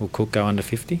 Will Cook go under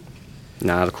 50?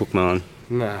 Nah, the Cook man.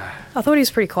 Nah. I thought he was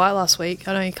pretty quiet last week.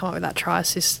 I know he came up with that try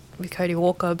assist with Cody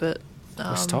Walker, but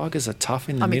West Tigers are tough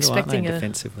in the I'm middle, aren't they, expecting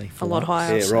defensively? a for lot once?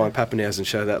 higher. Yeah, so- Ryan Pappenhausen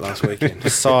showed that last weekend.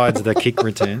 Besides the kick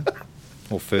return,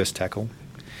 or first tackle.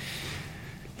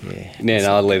 Yeah. Yeah,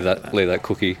 no, I'd leave that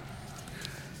Cookie.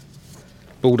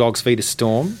 Bulldogs v the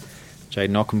Storm.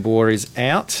 Jaden Ockenbaugh is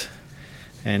out.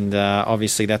 And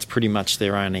obviously that's pretty much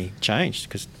their only change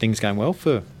because things going well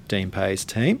for Dean Pay's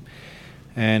team.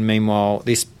 And meanwhile,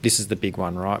 this is the big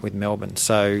one, right, with Melbourne.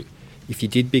 So if you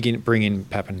did bring in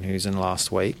Pappenhausen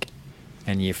last week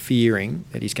and you're fearing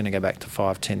that he's going to go back to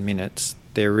 5-10 minutes,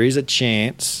 there is a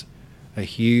chance a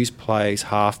Hughes plays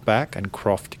halfback and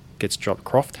Croft gets dropped.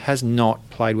 Croft has not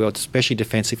played well, especially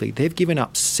defensively. They've given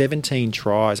up 17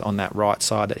 tries on that right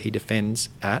side that he defends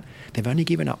at. They've only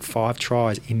given up 5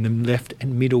 tries in the left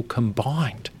and middle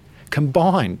combined.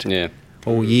 Yeah.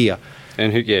 All year.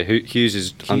 And Hughes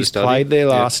is He's understudy. played there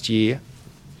Yeah. last year.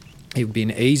 It would be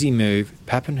an easy move.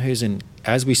 Pappenhausen,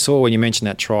 as we saw when you mentioned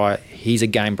that try, he's a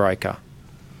game breaker.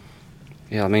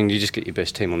 Yeah, I mean, you just get your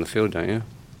best team on the field, don't you?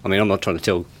 I mean, I'm not trying to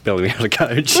tell Bellamy how to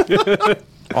coach.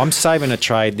 I'm saving a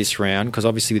trade this round because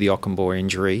obviously with the Ockenbaugh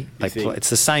injury, it's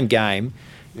the same game.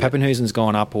 Yeah. Pappenhausen's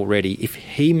gone up already. If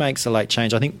he makes a late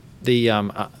change, I think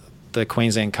the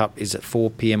Queensland Cup is at 4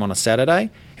 p.m. on a Saturday.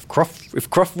 If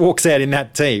Croft walks out in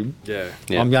that team, Yeah.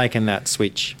 I'm making that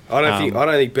switch. I don't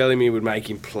think Bellamy would make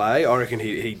him play. I reckon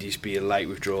he'd just be a late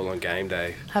withdrawal on game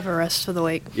day. Have a rest for the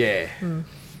week. Yeah.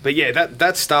 But yeah,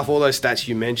 that stuff, all those stats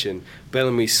you mentioned,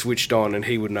 Bellamy switched on and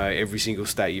he would know every single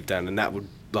stat you've done, and that would,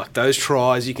 like those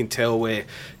tries, you can tell where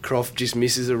Croft just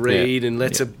misses a read and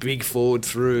lets a big forward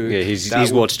through. Yeah, he's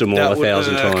watched them all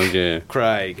 1,000 times, yeah.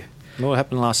 Craig. Well, it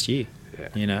happened last year,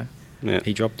 Yeah.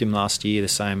 He dropped him last year, the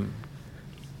same.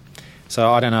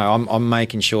 So I don't know, I'm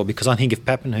making sure, because I think if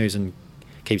Pappenhausen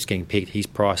keeps getting picked, his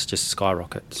price just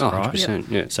skyrockets, right? 100%,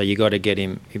 yeah. So you got to get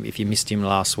him, if you missed him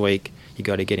last week, you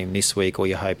got to get him this week, or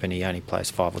you're hoping he only plays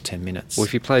 5 or 10 minutes. Well,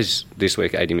 if he plays this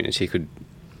week 80 minutes, he could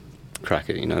crack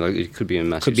it, like it could be a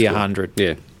massive Could be score. 100.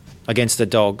 Yeah. Against the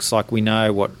Dogs, like we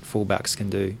know what fullbacks can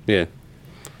do. Yeah.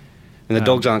 And the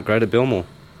Dogs aren't great at Belmore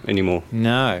anymore.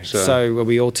 No. So are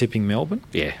we all tipping Melbourne?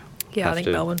 Yeah. Yeah, I think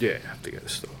Melbourne. Yeah, have to go to the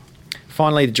store.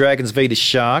 Finally, the Dragons v the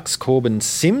Sharks. Corbin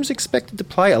Sims expected to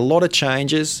play. A lot of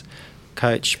changes.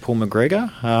 Coach Paul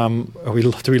McGregor.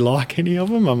 Do we like any of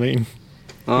them? I mean, is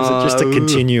it just a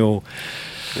continual...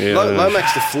 Yeah.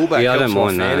 Lomax, the fullback, Yeah, I helps don't my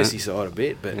mind that. fantasy side a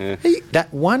bit, but Yeah.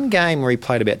 That one game where he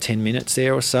played about 10 minutes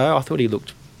there or so, I thought he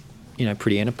looked,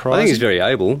 pretty enterprising. I think he's very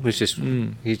able. It's just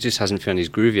he just hasn't found his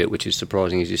groove yet, which is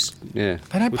surprising. He's just They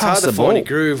don't it's pass hard the to ball. find a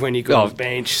groove when you got a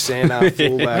bench, centre, fullback,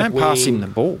 They don't pass wing. him the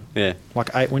ball. yeah.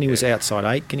 Like when he was outside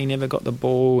Aiken, he never got the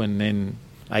ball, and then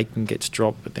Aiken gets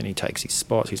dropped, but then he takes his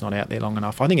spots. He's not out there long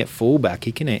enough. I think at fullback,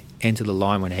 he can enter the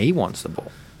line when he wants the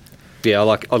ball. Yeah,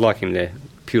 I like him there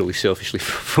purely selfishly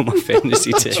for my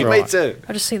fantasy team. right. Me too.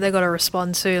 I just think they've got to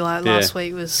respond too. Like last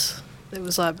week it was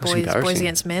like That's boys embarrassing.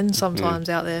 against men sometimes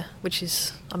out there, which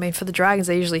is, I mean, for the Dragons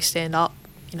they usually stand up,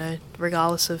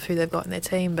 regardless of who they've got in their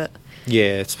team. But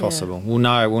Yeah, it's possible. We'll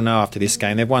know after this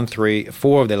game. They've won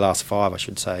 4 of their last 5, I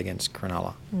should say, against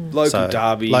Cronulla. Local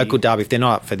derby. Local derby. If they're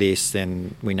not up for this,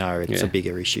 then we know it's Yeah. a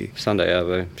bigger issue. Sunday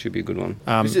Arvo should be a good one.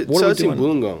 Is it, what so are we it's in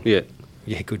doing? Wollongong? Yeah.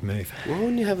 Yeah, good move. Why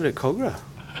wouldn't you have it at Cogra?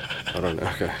 I don't know.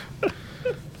 Okay.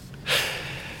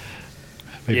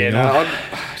 Moving on.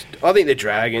 I think the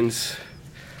Dragons.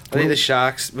 I think the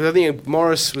Sharks. But I think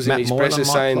Morris was Matt in his Moylan presser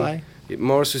might saying. play.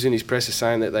 Morris was in his presser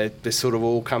saying that they're sort of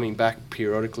all coming back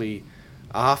periodically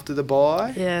after the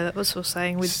bye. yeah, that was what I was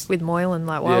saying with Moylan.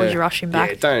 Like, why would you rush him back?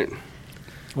 Yeah, don't.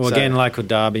 Well, So- again, local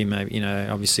derby, maybe,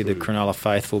 obviously the Cronulla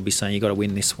faithful will be saying you've got to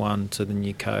win this one to the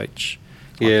new coach.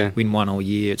 Yeah. Win one all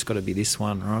year. It's got to be this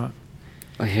one, right?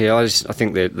 Yeah, I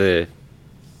think that the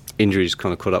injuries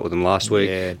kind of caught up with them last week.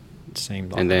 Yeah, it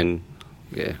seemed like And that. then,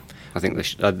 yeah. I think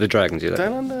the Dragons do that.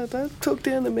 Don't talk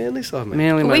down the Manly side, man.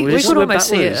 Manly, mate, We just- could we're almost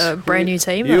see battlers. a brand new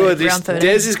team. You though, are this, round 13.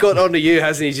 Des has got onto you,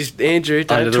 hasn't he? Just Andrew,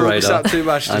 don't Under the talk us radar. up too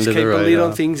much. Just Under keep the a lid radar.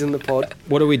 on things in the pod.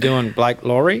 What are we doing, Blake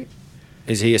Laurie?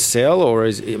 Is he a sell, or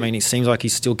he seems like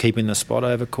he's still keeping the spot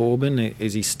over Corbin.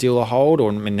 Is he still a hold,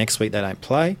 or next week they don't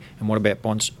play? And what about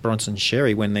Bronson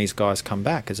Sherry when these guys come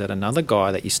back? Is that another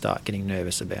guy that you start getting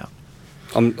nervous about?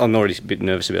 I'm already a bit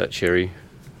nervous about Cherry.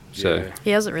 So, Yeah. He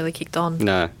hasn't really kicked on.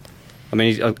 no. I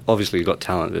mean, he's obviously got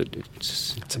talent. But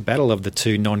it's It's a battle of the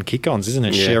two non-kick-ons, isn't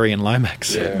it? Yeah. Sherry and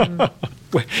Lomax. Yeah.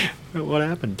 What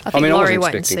happened? I think I Laurie wasn't wait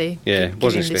and expecting. see. Yeah, Give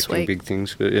wasn't him this expecting week. big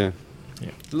things, but yeah.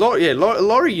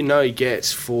 Laurie, you know, he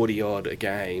gets 40 odd a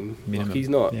game. Minimum, Like he's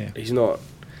not yeah.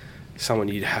 someone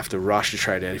you'd have to rush to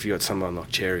trade out if you got someone like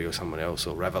Cherry or someone else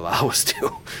or Ravalawa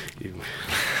still.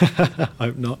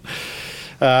 Hope not.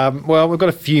 Well, we've got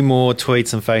a few more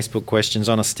tweets and Facebook questions.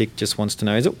 On a Stick just wants to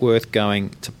know, is it worth going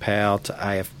to PAL to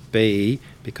AFB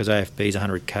because AFB is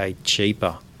 100k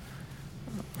cheaper?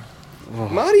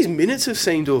 Marty's minutes have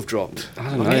seemed to have dropped.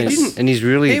 I don't Like, know. he didn't- And he's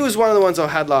really... He was one of the ones I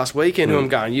had last weekend who Mm. I'm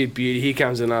going, you beauty, here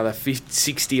comes another 50,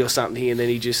 60 or something, and then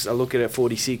I look at it at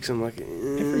 46, I'm like...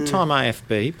 Every time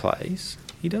AFB plays,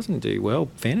 he doesn't do well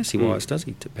fantasy-wise, does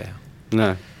he, to PAL?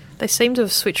 No. They seem to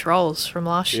have switched roles from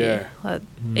last year. Like,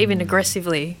 even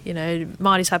aggressively, you know,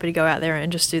 Marty's happy to go out there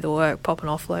and just do the work, pop an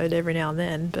offload every now and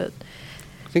then, but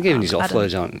I think even his Adam,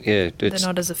 offloads aren't... Yeah, they're it's...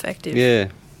 not as effective. Yeah.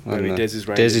 I Maybe don't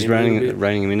know. Des is reining him in a little bit.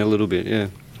 reining him in a little bit, yeah.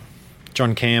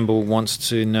 John Campbell wants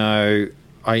to know...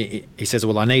 he says,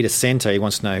 well, I need a centre. He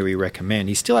wants to know who he recommend.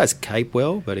 He still has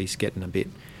Capewell, but he's getting a bit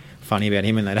funny about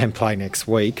him, and they don't play next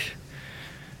week.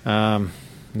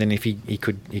 Then if he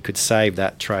could save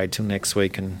that trade till next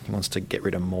week, and he wants to get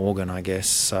rid of Morgan, I guess.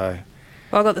 So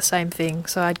Well, I got the same thing.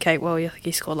 So I had Kate Well, I think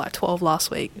he scored like 12 last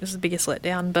week. It was the biggest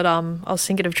letdown. But I was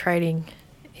thinking of trading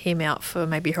him out for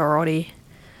maybe Hiroti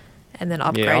and then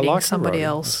upgrading like somebody Hiroti,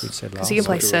 else. as we said Because he can last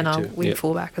play week. centre, Hiroti wing Yeah.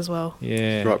 fullback as well.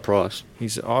 yeah, Right price.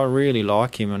 I really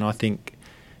like him, and I think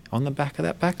on the back of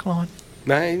that back line,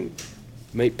 Man,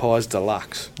 meat pies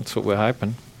deluxe. that's what we're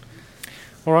hoping.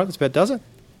 All right, that's about does it.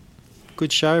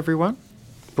 Good show, everyone.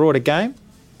 Brought a game.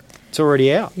 It's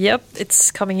already out. Yep,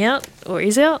 it's coming out, or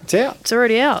is out. It's out. It's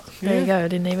already out. There Yeah. you go. I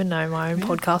didn't even know my own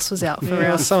podcast was out for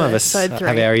Yeah, our some of us episode 3.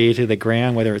 have our ear to the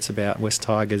ground, whether it's about West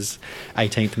Tigers'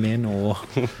 18th Men or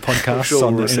podcasts I'm sure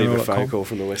on we'll the receive a NRL.com. phone call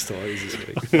from the West Tigers this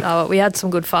week. We had some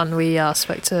good fun. We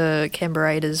spoke to Canberra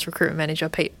Raiders recruitment manager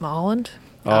Pete Mulholland.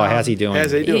 Oh, how's he doing?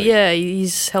 How's he doing? Yeah,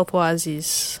 he's health-wise,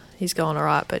 he's going all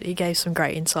right, but he gave some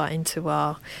great insight into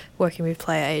working with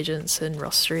player agents and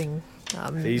rostering He's one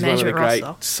of the management great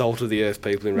roster. salt of the earth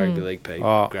people in rugby league, Pete.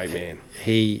 Oh, Great man.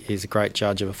 He is a great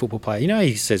judge of a football player. You know,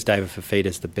 he says David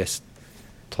Fafita's the best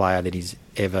player that he's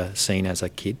ever seen as a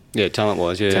kid. Yeah,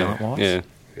 talent-wise, yeah. Talent-wise? Yeah.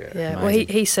 Yeah, well, Amazing.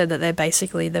 he said that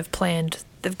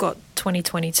they've got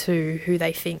 2022 who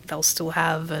they think they'll still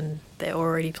have, and they're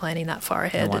already planning that far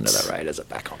ahead. No wonder It's- the Raiders are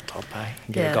back on top, eh?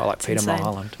 Get Yeah, a guy like it's Peter insane.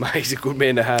 Mulholland. Mate, he's a good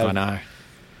man to have. I know.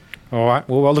 All right.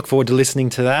 Well, I look forward to listening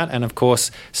to that. And, of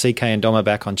course, CK and Dom are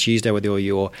back on Tuesday with all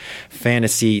your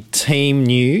fantasy team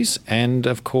news. And,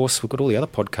 of course, we've got all the other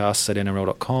podcasts at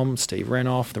NRL.com, Steve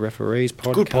Renoff, the Referees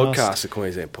podcast. Good podcast, the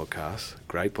Queensland podcast.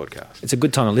 Great podcast. It's a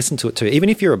good time to listen to it too. Even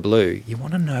if you're a Blue, you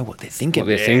want to know what they're thinking. What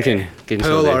they're thinking. Getting Pearl,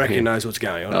 some of I their- reckon, yeah. knows what's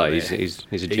going on. Oh, over he's there. a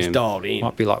He's gem. dialed in.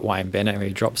 Might be like Wayne Bennett where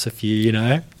he drops a few, you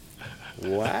know.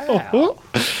 Wow.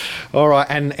 All right,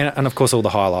 and of course all the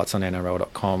highlights on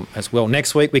NRL.com as well.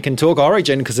 Next week we can talk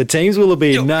Origin because the teams will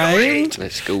be named.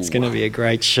 Let's go. It's going to be a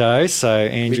great show. So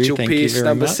Andrew, Mitchell thank Pearce, you very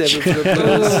number much. 7 for the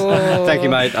Blues. Thank you,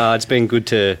 mate. It's been good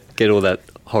to get all that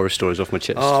horror stories off my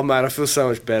chest. Oh, mate, I feel so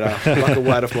much better. Like a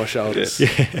weight off my shoulders.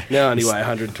 Now I only weigh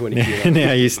 120 kilos.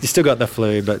 Now you still got the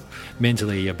flu, but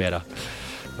mentally you're better.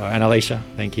 All right, and Alicia,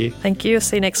 thank you. Thank you.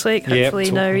 See you next week. Yep, Hopefully,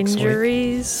 talk no next week.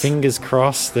 injuries. Fingers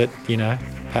crossed that,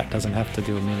 Pat doesn't have to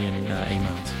do a million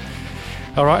emails.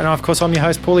 All right, and of course I'm your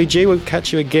host, Paulie G. We'll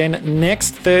catch you again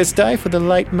next Thursday for the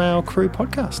Late Mail Crew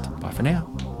podcast. Bye for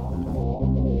now.